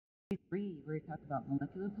3, where we talk about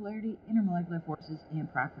molecular polarity, intermolecular forces,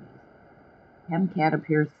 and properties. ChemCat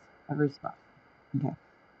appears every spot. Okay,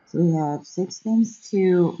 so we have 6 things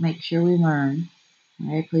to make sure we learn.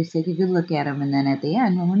 All right, please take a good look at them, and then at the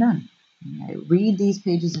end, when we're done, all right, read these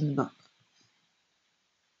pages in the book.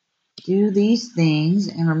 Do these things,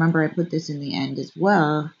 and remember I put this in the end as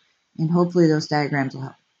well, and hopefully those diagrams will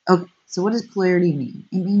help. Okay, so what does polarity mean?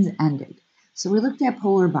 It means ended. So we looked at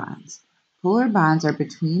polar bonds. Polar bonds are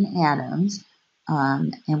between atoms,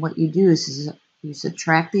 and what you do is you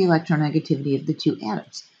subtract the electronegativity of the two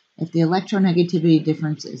atoms. If the electronegativity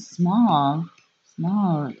difference is small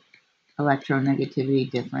electronegativity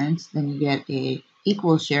difference, then you get a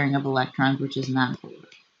equal sharing of electrons, which is nonpolar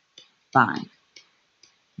bond.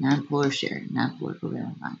 Nonpolar sharing, nonpolar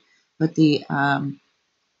covalent bond. But the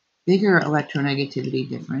bigger electronegativity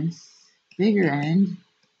difference, bigger end,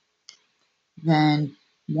 then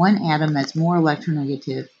one atom that's more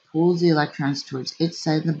electronegative pulls the electrons towards its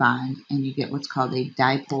side of the bond, and you get what's called a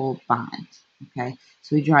dipole bond. Okay,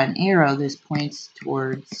 so we draw an arrow. This points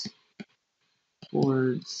towards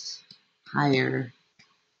higher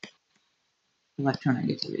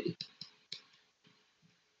electronegativity.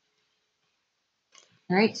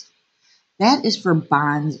 All right, that is for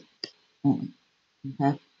bonds only.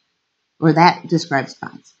 Okay, or that describes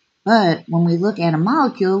bonds. But when we look at a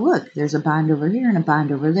molecule, look, there's a bond over here and a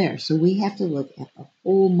bond over there. So we have to look at the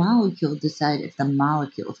whole molecule to decide if the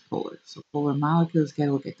molecule is polar. So polar molecules got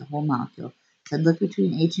to look at the whole molecule. So I'd look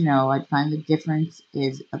between H and O. I'd find the difference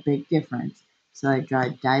is a big difference. So I draw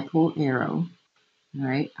a dipole arrow, all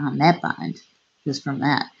right, on that bond, just from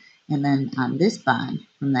that. And then on this bond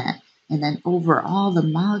from that. And then overall, the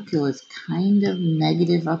molecule is kind of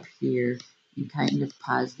negative up here and kind of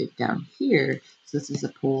positive down here. So this is a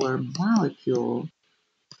polar molecule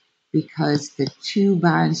because the two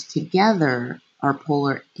bonds together are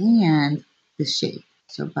polar and the shape.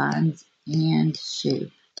 So bonds and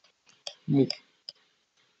shape make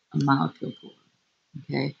a molecule polar.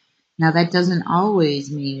 Okay. Now that doesn't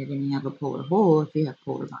always mean you're going to have a polar whole if you have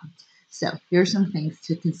polar bonds. So here's some things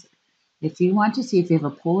to consider. If you want to see if you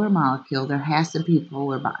have a polar molecule, there has to be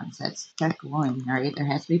polar bonds. That's check 1, right? There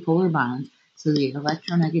has to be polar bonds. So the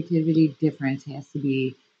electronegativity difference has to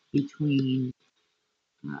be between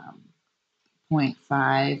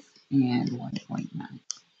 0.5 and 1.9.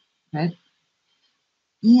 Okay?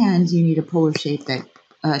 And you need a polar shape that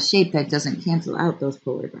doesn't cancel out those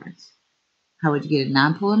polar bonds. How would you get a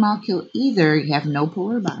nonpolar molecule? Either you have no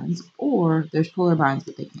polar bonds or there's polar bonds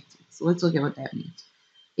but they cancel. So let's look at what that means.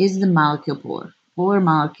 Is the molecule polar? Polar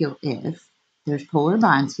molecule if there's polar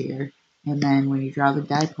bonds here, and then when you draw the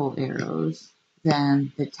dipole arrows,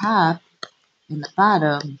 then the top and the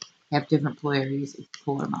bottom have different polarities. It's a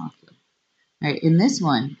polar molecule. All right, in this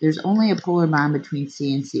one, there's only a polar bond between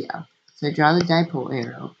C and Cl. So I draw the dipole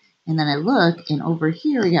arrow, and then I look, and over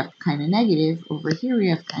here we have kind of negative, over here we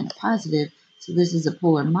have kind of positive. So this is a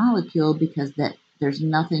polar molecule because there's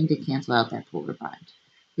nothing to cancel out that polar bond.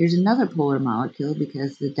 Here's another polar molecule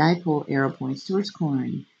because the dipole arrow points towards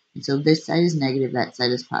chlorine. And so this side is negative, that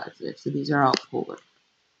side is positive. So these are all polar.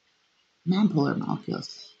 Nonpolar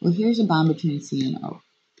molecules. Well, here's a bond between C and O.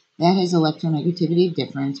 That has electronegativity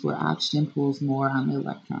difference where oxygen pulls more on the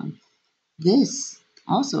electron. This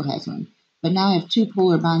also has one. But now I have two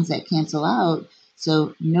polar bonds that cancel out,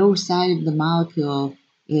 so no side of the molecule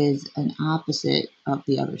is an opposite of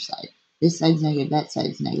the other side. This side's negative, that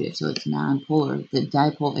side's negative, so it's nonpolar. The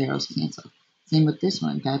dipole arrows cancel. Same with this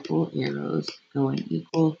one. Dipole arrows go in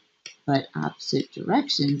equal but opposite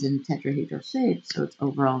directions in tetrahedral shape, so it's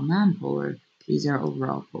overall nonpolar. These are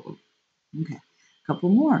overall polar. Okay, a couple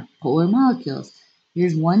more. Polar molecules.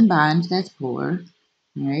 Here's one bond that's polar,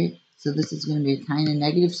 all right? So this is going to be a kind of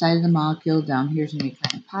negative side of the molecule. Down here is going to be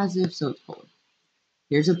kind of positive, so it's polar.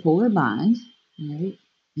 Here's a polar bond, right?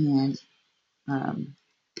 And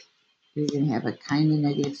you're going to have a kind of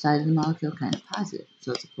negative side of the molecule, kind of positive.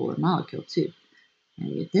 So it's a polar molecule too.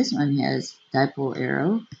 Right? This one has dipole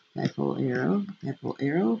arrow, dipole arrow, dipole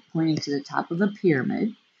arrow, pointing to the top of a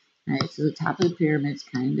pyramid. Right? So the top of the pyramid is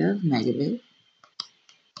kind of negative.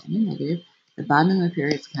 The bottom of the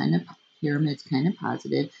pyramid's kind of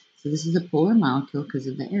positive. So this is a polar molecule because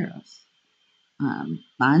of the arrows.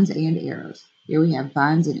 Bonds and arrows. Here we have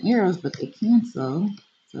bonds and arrows, but they cancel,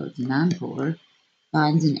 so it's nonpolar.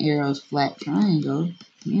 Bonds and arrows, flat triangle,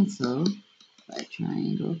 cancel, flat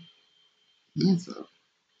triangle, cancel.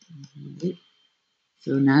 Right.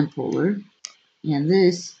 So nonpolar. And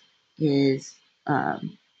this is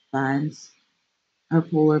bonds are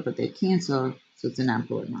polar, but they cancel, so it's a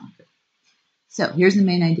nonpolar molecule. So here's the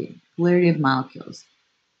main idea. Polarity of molecules.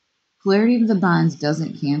 Polarity of the bonds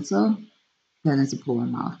doesn't cancel, then it's a polar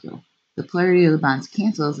molecule. The polarity of the bonds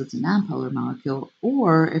cancels, it's a nonpolar molecule,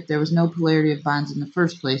 or if there was no polarity of bonds in the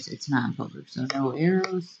first place, it's nonpolar. So no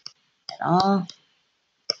arrows at all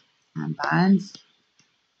on bonds,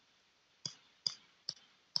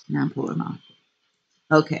 nonpolar molecule.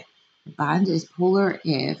 Okay, the bond is polar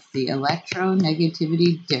if the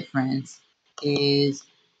electronegativity difference is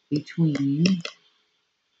between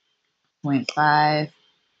 0.5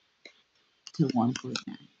 to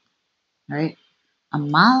 1.9. All right. A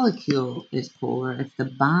molecule is polar if the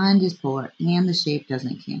bond is polar and the shape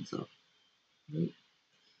doesn't cancel. Right?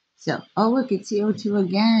 So, oh look, it's CO2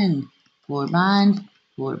 again. Polar bond,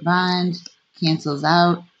 cancels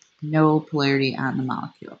out, no polarity on the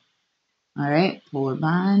molecule. All right, polar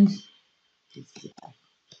bond,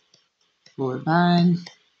 polar bond,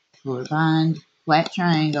 polar bond, flat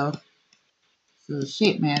triangle. So the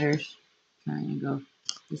shape matters. Triangle.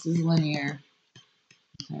 This is linear.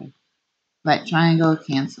 Okay. Flat triangle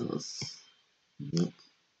cancels.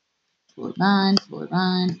 Polar bond, polar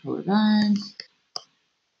bond, polar bond.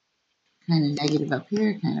 Kind of negative up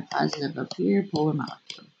here, kind of positive up here, polar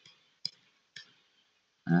molecule.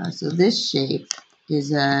 So this shape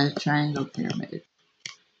is a triangle pyramid.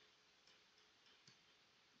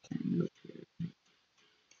 Triangle pyramid.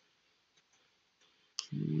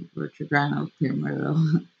 Or trigonal pyramid.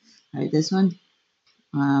 All right, this one.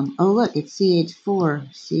 Oh, look, it's CH4.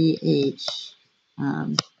 CH.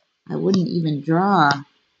 I wouldn't even draw.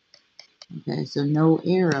 Okay, so no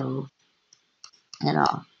arrow at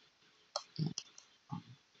all.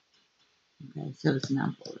 Okay, so it's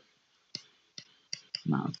non-polar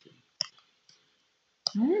molecule.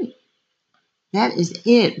 All right, that is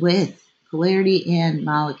it with polarity and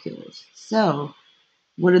molecules. So,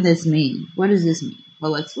 what does this mean? What does this mean?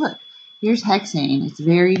 Well, let's look. Here's hexane. It's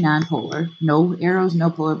very nonpolar. No arrows, no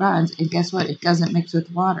polar bonds. And guess what? It doesn't mix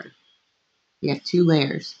with water. You have two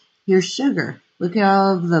layers. Here's sugar. Look at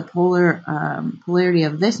all of the polarity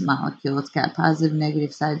of this molecule. It's got positive and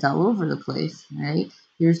negative sides all over the place. Right?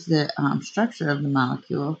 Here's the structure of the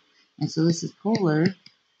molecule. And so this is polar,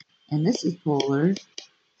 and this is polar,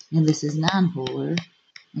 and this is nonpolar.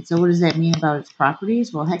 And so what does that mean about its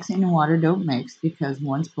properties? Well, hexane and water don't mix because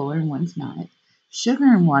one's polar and one's not. Sugar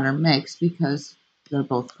and water mix because they're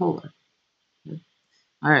both polar.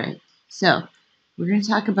 All right, so we're going to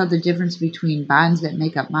talk about the difference between bonds that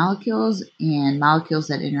make up molecules and molecules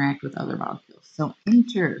that interact with other molecules. So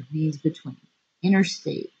inter means between.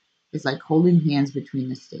 Interstate is like holding hands between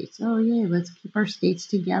the states. Oh, yay, let's keep our states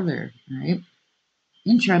together, all right?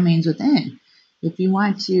 Intra means within. If you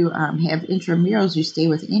want to have intramurals, you stay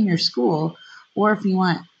within your school, or if you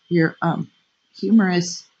want your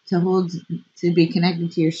humerus to be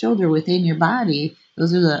connected to your shoulder within your body,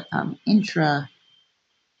 those are the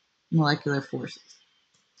intramolecular forces.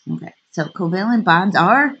 Okay, so covalent bonds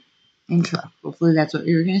are intra. Hopefully that's what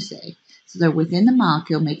you were going to say. So they're within the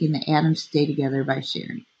molecule, making the atoms stay together by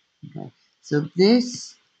sharing. Okay, so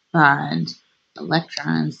this bond,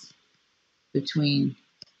 electrons between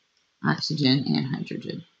oxygen and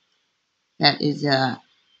hydrogen. That is a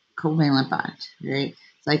covalent bond, right?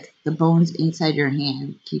 It's like the bones inside your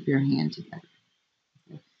hand keep your hand together.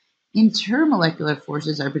 Okay. Intermolecular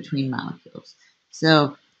forces are between molecules.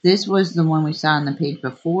 So this was the one we saw on the page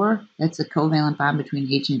before. That's a covalent bond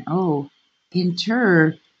between H and O.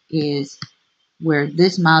 Inter is where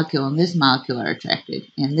this molecule and this molecule are attracted,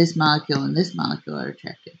 and this molecule and this molecule are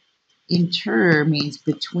attracted. Inter means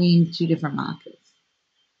between two different molecules.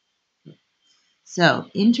 So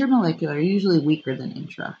intermolecular are usually weaker than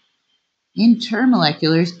intra.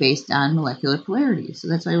 Intermolecular is based on molecular polarity. So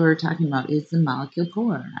that's why we were talking about, is the molecule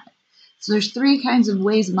polar or not? So there's three kinds of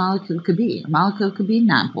ways a molecule could be. A molecule could be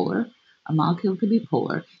nonpolar, a molecule could be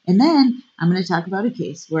polar, and then I'm going to talk about a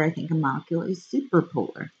case where I think a molecule is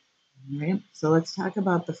superpolar. Right? So let's talk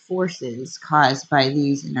about the forces caused by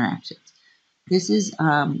these interactions. This is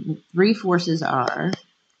three forces are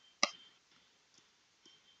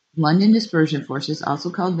London dispersion forces, also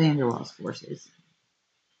called van der Waals forces.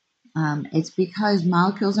 It's because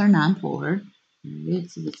molecules are nonpolar. Right?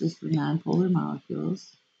 So this is for nonpolar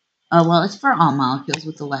molecules. Well, it's for all molecules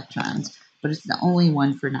with electrons, but it's the only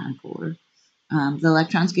one for nonpolar. The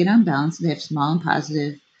electrons get unbalanced. They have small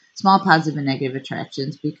positive and negative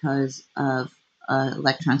attractions because of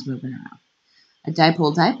electrons moving around. A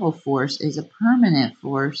dipole-dipole force is a permanent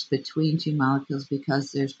force between two molecules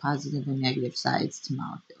because there's positive and negative sides to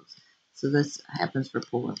molecules. So this happens for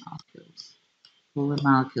polar molecules. Polar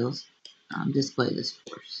molecules display this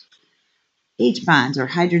force. H bonds or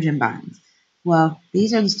hydrogen bonds. Well,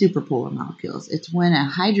 these are the superpolar molecules. It's when a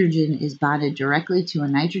hydrogen is bonded directly to a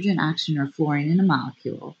nitrogen, oxygen, or fluorine in a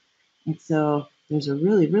molecule. And so there's a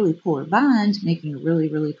really, really polar bond making a really,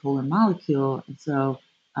 really polar molecule. And so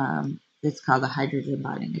it's called a hydrogen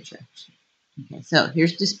bonding attraction. Okay, so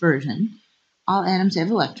here's dispersion. All atoms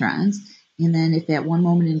have electrons. And then if at one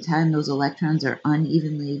moment in time those electrons are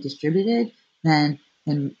unevenly distributed, then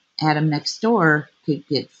an atom next door could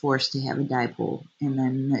get forced to have a dipole, and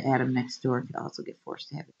then the atom next door could also get forced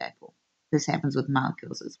to have a dipole. This happens with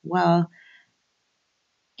molecules as well,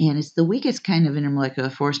 and it's the weakest kind of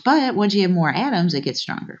intermolecular force, but once you have more atoms, it gets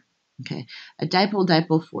stronger. Okay, a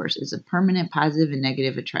dipole-dipole force is a permanent positive and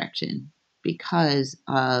negative attraction because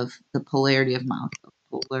of the polarity of molecules,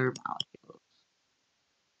 polar molecules.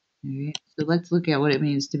 Alright, so let's look at what it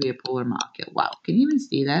means to be a polar molecule. Wow, can you even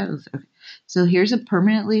see that? Okay. So here's a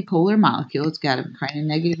permanently polar molecule. It's got a kind of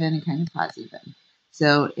negative end and kind of positive end.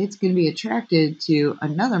 So it's going to be attracted to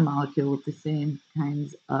another molecule with the same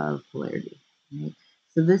kinds of polarity. Right?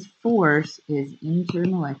 So this force is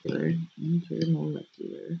intermolecular,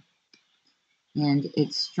 and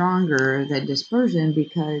it's stronger than dispersion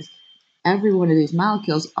because every one of these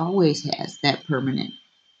molecules always has that permanent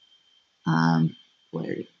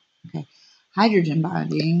polarity. Okay. Hydrogen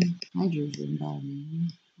bonding. I said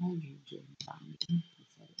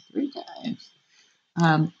it 3 times.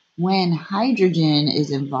 When hydrogen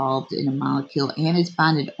is involved in a molecule and it's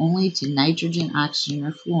bonded only to nitrogen, oxygen,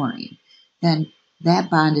 or fluorine, then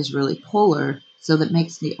that bond is really polar, so that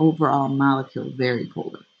makes the overall molecule very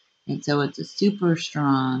polar. And so it's a super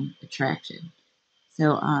strong attraction.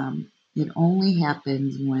 So it only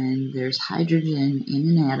happens when there's hydrogen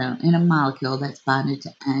in an atom, in a molecule that's bonded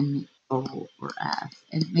to N, O, or F,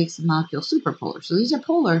 and it makes the molecule superpolar. So these are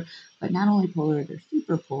polar, but not only polar, they're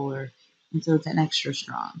superpolar, and so it's an extra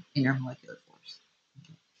strong intermolecular force.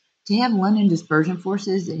 Okay. To have London dispersion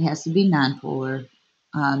forces, it has to be nonpolar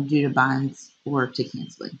due to bonds or to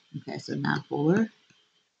canceling. Okay, so nonpolar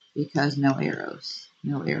because no arrows.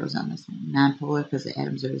 No arrows on this one. Nonpolar because the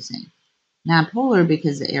atoms are the same. Nonpolar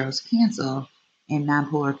because the arrows cancel, and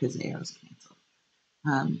nonpolar because the arrows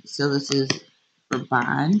cancel. So this is for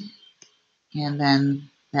bond, and then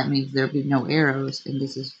that means there'll be no arrows, and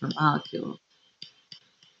this is for molecule.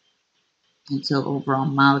 And so overall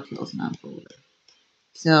molecule is nonpolar.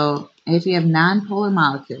 So if you have nonpolar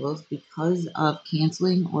molecules because of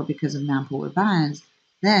canceling or because of nonpolar bonds,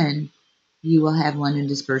 then you will have London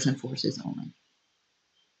dispersion forces only.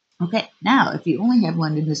 Okay, now if you only have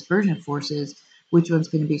London dispersion forces, which one's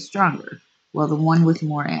going to be stronger? Well, the one with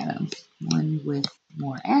more atoms. One with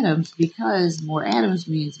more atoms, because more atoms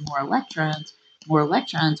means more electrons. More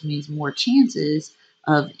electrons means more chances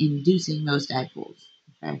of inducing those dipoles.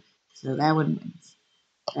 Okay, so that one wins.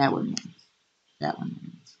 That one wins. That one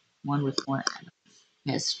wins. One with more atoms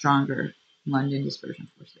has stronger London dispersion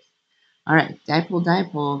forces. All right,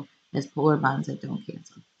 dipole-dipole has polar bonds that don't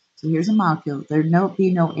cancel. So here's a molecule. There'd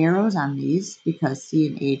be no arrows on these because C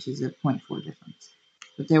and H is a 0.4 difference.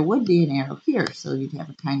 But there would be an arrow here, so you'd have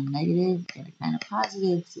a kind of negative and a kind of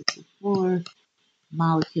positive. So it's a polar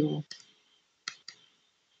molecule.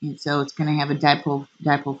 And so it's going to have a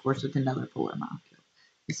dipole force with another polar molecule.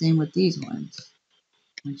 The same with these ones.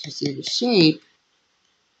 Once you see the shape,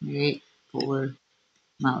 right, polar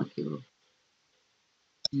molecule.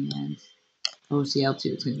 And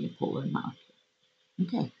OCl2 is going to be a polar molecule.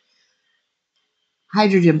 Okay.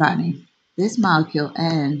 Hydrogen bonding. This molecule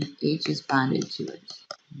N, H is bonded to it.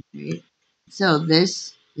 Right? So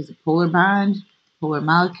this is a polar bond, polar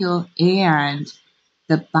molecule, and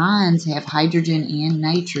the bonds have hydrogen and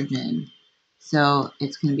nitrogen. So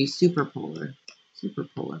it's going to be superpolar.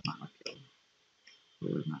 Superpolar molecule.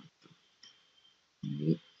 Polar molecule.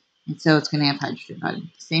 Right? And so it's going to have hydrogen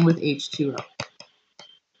bonding. Same with H2O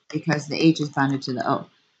because the H is bonded to the O.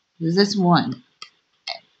 This one,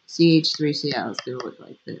 CH3Cl, is going to look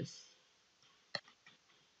like this.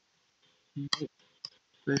 Right?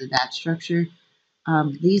 For the dot structure.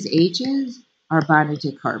 These H's are bonded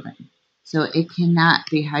to carbon. So it cannot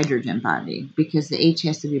be hydrogen bonding because the H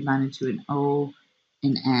has to be bonded to an O,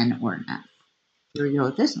 an N, or an F. Here we go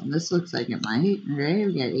with this one. This looks like it might. Right?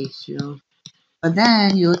 We got H2O. But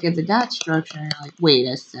then you look at the dot structure and you're like, wait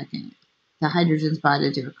a second. The hydrogen's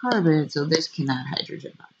bonded to a carbon, so this cannot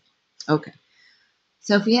hydrogen bond. Okay.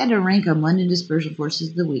 So if we had to rank them, London dispersion force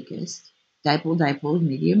is the weakest. Dipole-dipole,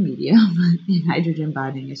 medium, and hydrogen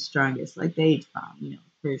bonding is strongest, like the H bomb,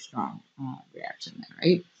 very strong reaction there,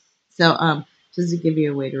 right? So just to give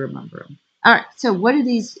you a way to remember them. All right, so what do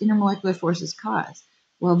these intermolecular forces cause?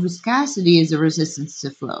 Well, viscosity is a resistance to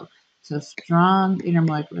flow. So strong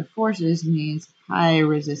intermolecular forces means high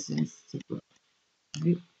resistance to flow.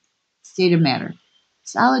 Right? State of matter.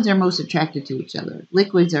 Solids are most attracted to each other.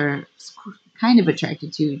 Liquids are kind of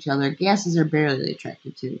attracted to each other. Gases are barely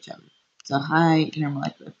attracted to each other. So high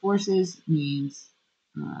intermolecular forces means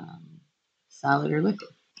um, solid or liquid.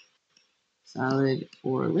 Solid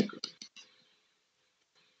or liquid.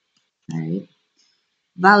 All right.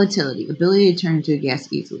 Volatility, ability to turn into a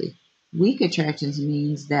gas easily. Weak attractions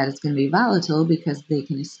means that it's going to be volatile because they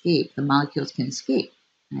can escape. The molecules can escape,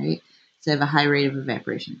 right? So they have a high rate of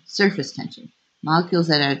evaporation. Surface tension. Molecules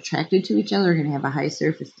that are attracted to each other are going to have a high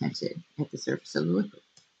surface tension at the surface of the liquid.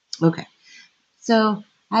 Okay, so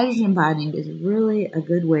hydrogen bonding is really a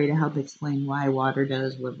good way to help explain why water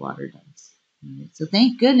does what water does. Right? So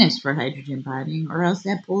thank goodness for hydrogen bonding, or else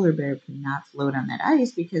that polar bear could not float on that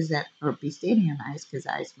ice because that, or be standing on ice because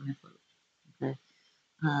the ice wouldn't float.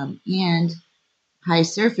 Okay, and high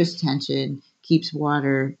surface tension keeps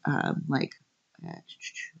water uh, like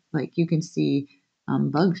you can see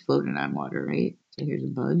bugs floating on water, right? So here's a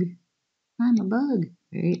bug. I'm a bug,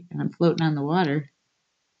 right? And I'm floating on the water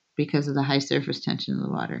because of the high surface tension of the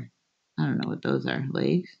water. I don't know what those are.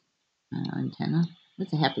 Legs? Antenna?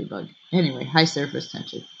 That's a happy bug. Anyway, high surface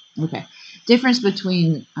tension. Okay. Difference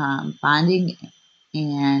between bonding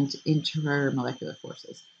and intermolecular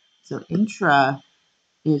forces. So intra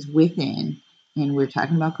is within, and we're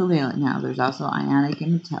talking about covalent now. There's also ionic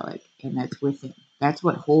and metallic, and that's within. That's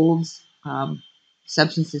what holds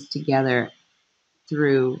substances together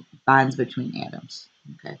through bonds between atoms.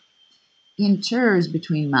 Okay. Inter is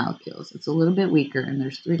between molecules. It's a little bit weaker, and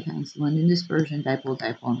there's three kinds: London dispersion, dipole,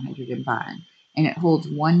 dipole, and hydrogen bond. And it holds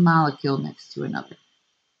one molecule next to another.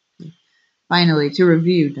 Okay. Finally, to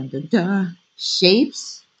review, dun, dun, dun,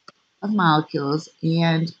 shapes of molecules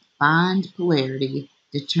and bond polarity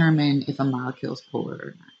determine if a molecule is polar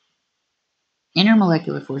or not.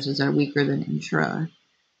 Intermolecular forces are weaker than intra.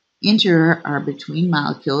 Inter are between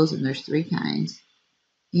molecules, and there's three kinds.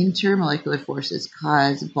 Intermolecular forces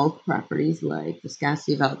cause bulk properties like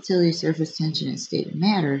viscosity, volatility, surface tension, and state of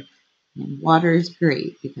matter. And water is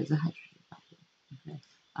great because of hydrogen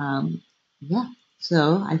bonding. Okay. Yeah,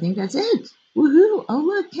 so I think that's it. Woohoo! Oh,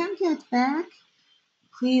 look, ChemCat's back.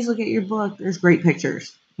 Please look at your book. There's great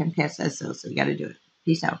pictures. ChemCat says so, so you got to do it.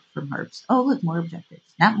 Peace out from Herbs. Oh, look, more objectives.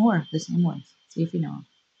 Not more, the same ones. See if you know them.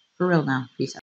 For real now. Peace out.